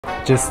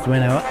Just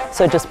whenever.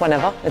 So just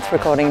whenever. It's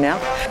recording now.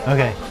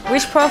 Okay.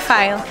 Which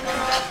profile?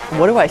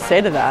 What do I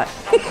say to that?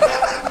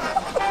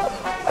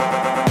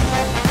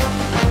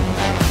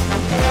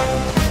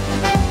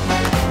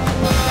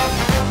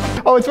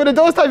 Oh, it's one of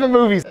those type of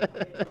movies.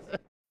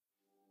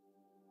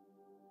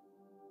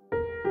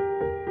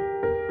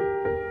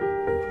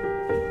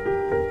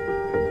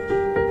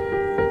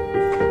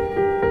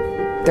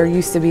 There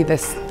used to be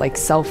this like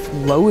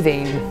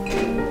self-loathing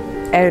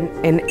and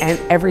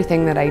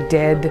everything that I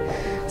did,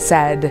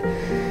 said,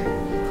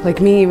 like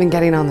me even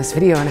getting on this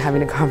video and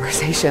having a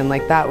conversation,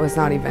 like that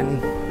wasn't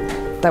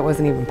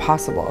even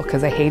possible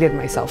because I hated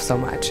myself so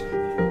much.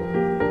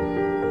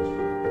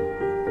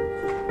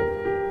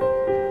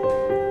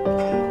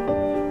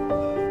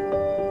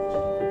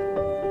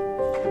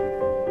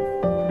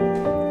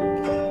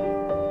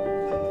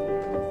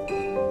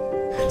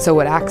 So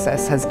what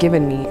Access has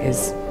given me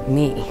is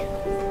me.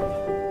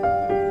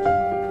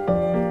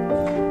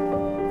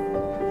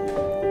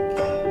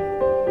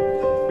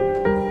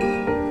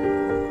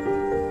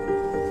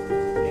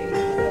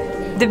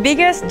 The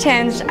biggest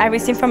change I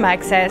received from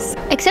Access.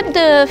 Except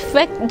the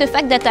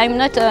fact that I'm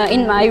not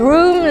in my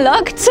room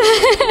locked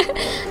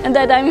and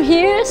that I'm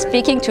here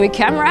speaking to a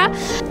camera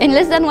in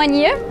less than 1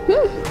 year.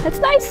 That's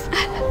nice.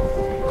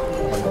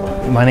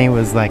 Money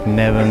was like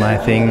never my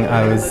thing.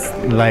 I was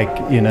like,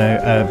 you know,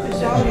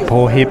 a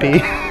poor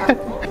hippie.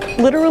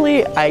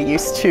 Literally, I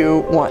used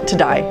to want to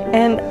die,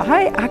 and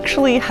I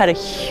actually had a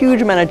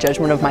huge amount of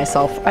judgment of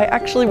myself. I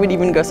actually would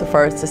even go so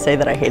far as to say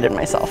that I hated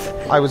myself.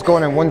 I was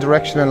going in one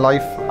direction in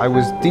life. I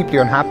was deeply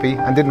unhappy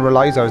and didn't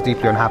realize I was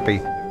deeply unhappy.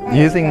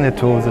 Using the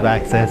tools of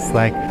Access,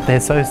 like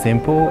they're so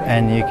simple,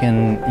 and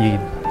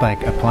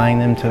like applying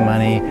them to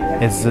money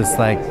has just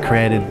like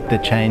created the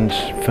change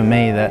for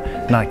me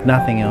that like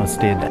nothing else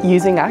did.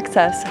 Using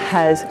Access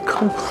has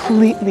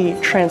completely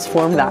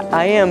transformed that.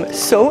 I am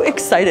so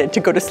excited to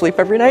go to sleep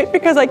every night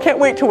because I can't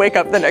wait to wake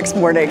up the next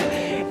morning,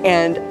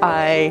 and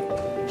I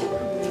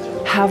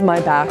have my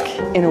back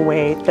in a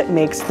way that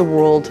makes the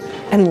world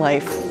and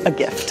life a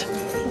gift.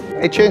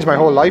 It changed my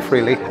whole life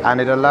really,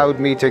 and it allowed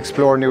me to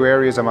explore new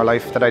areas of my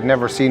life that I'd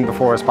never seen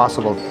before as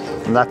possible,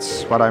 and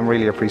that's what I'm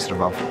really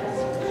appreciative of.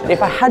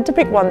 If I had to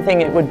pick one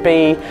thing, it would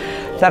be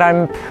that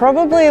I'm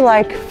probably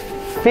like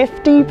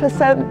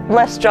 50%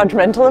 less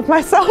judgmental of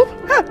myself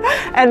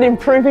and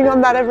improving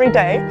on that every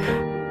day.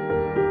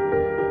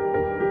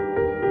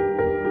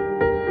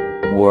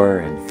 War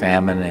and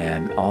famine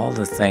and all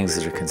the things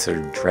that are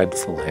considered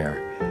dreadful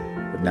here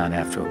would not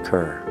have to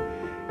occur.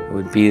 It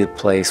would be a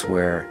place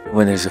where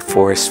when there's a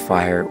forest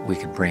fire, we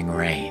could bring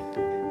rain.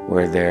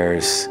 Where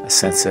there's a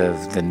sense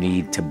of the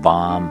need to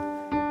bomb,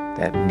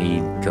 that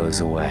need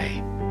goes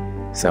away.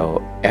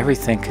 So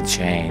everything could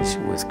change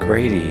with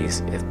great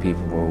ease if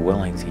people were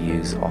willing to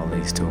use all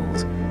these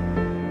tools.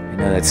 I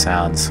know that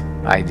sounds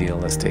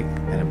idealistic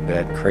and a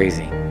bit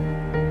crazy,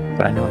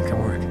 but I know it can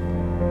work.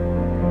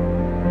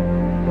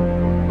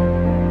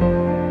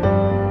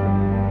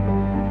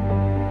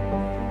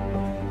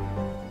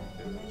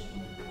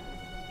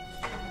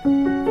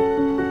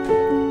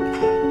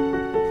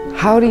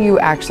 How do you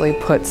actually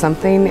put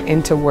something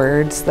into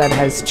words that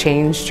has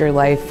changed your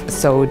life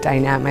so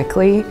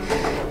dynamically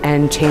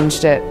and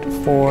changed it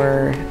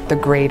for the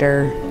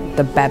greater,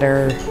 the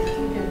better?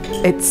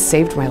 It's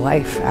saved my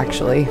life,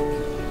 actually.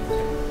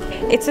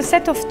 It's a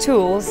set of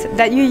tools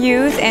that you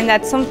use, and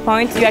at some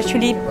point you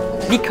actually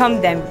become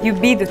them. You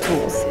be the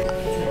tools.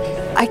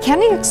 I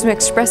can't even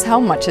express how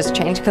much has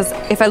changed, because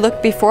if I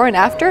look before and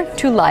after,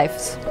 2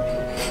 lives.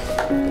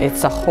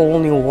 It's a whole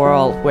new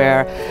world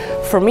where,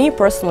 for me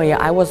personally,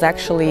 I was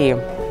actually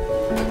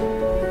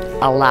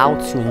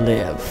allowed to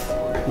live.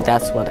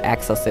 That's what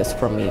Access is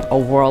for me, a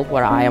world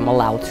where I am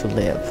allowed to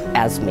live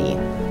as me.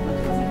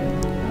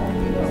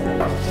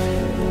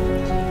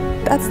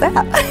 That's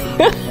that.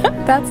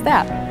 That's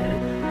that.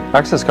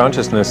 Access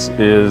consciousness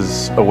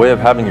is a way of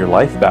having your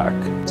life back.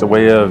 It's a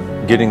way of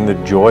getting the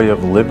joy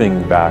of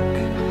living back,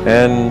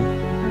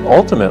 and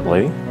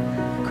ultimately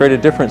create a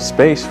different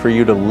space for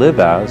you to live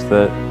as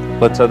that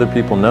lets other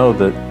people know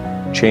that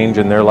change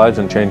in their lives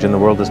and change in the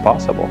world is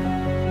possible.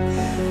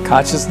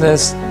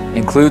 Consciousness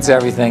includes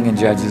everything and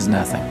judges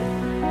nothing.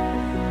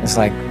 It's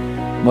like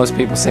most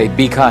people say,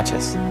 be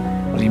conscious.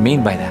 What do you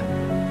mean by that?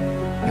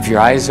 If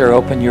your eyes are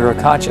open, you're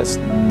conscious.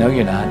 No,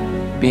 you're not.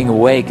 Being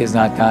awake is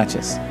not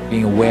conscious.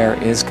 Being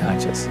aware is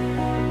conscious.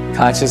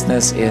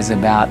 Consciousness is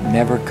about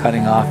never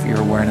cutting off your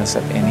awareness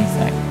of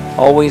anything.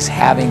 Always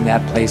having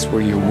that place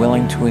where you're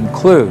willing to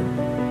include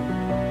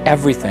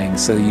everything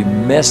so you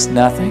miss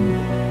nothing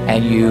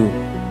and you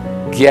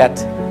get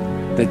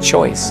the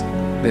choice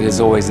that is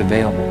always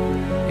available.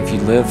 If you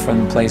live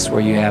from the place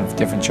where you have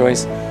different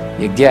choice,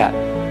 you get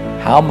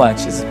how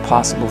much is it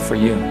possible for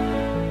you.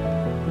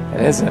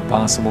 It isn't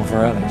possible for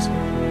others.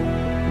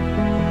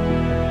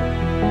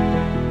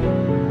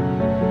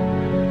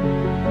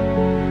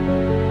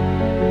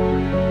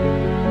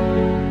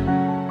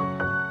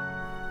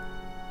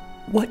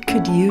 What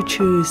could you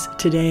choose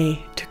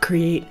today to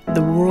create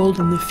the world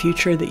and the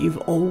future that you've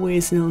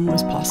always known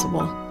was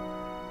possible?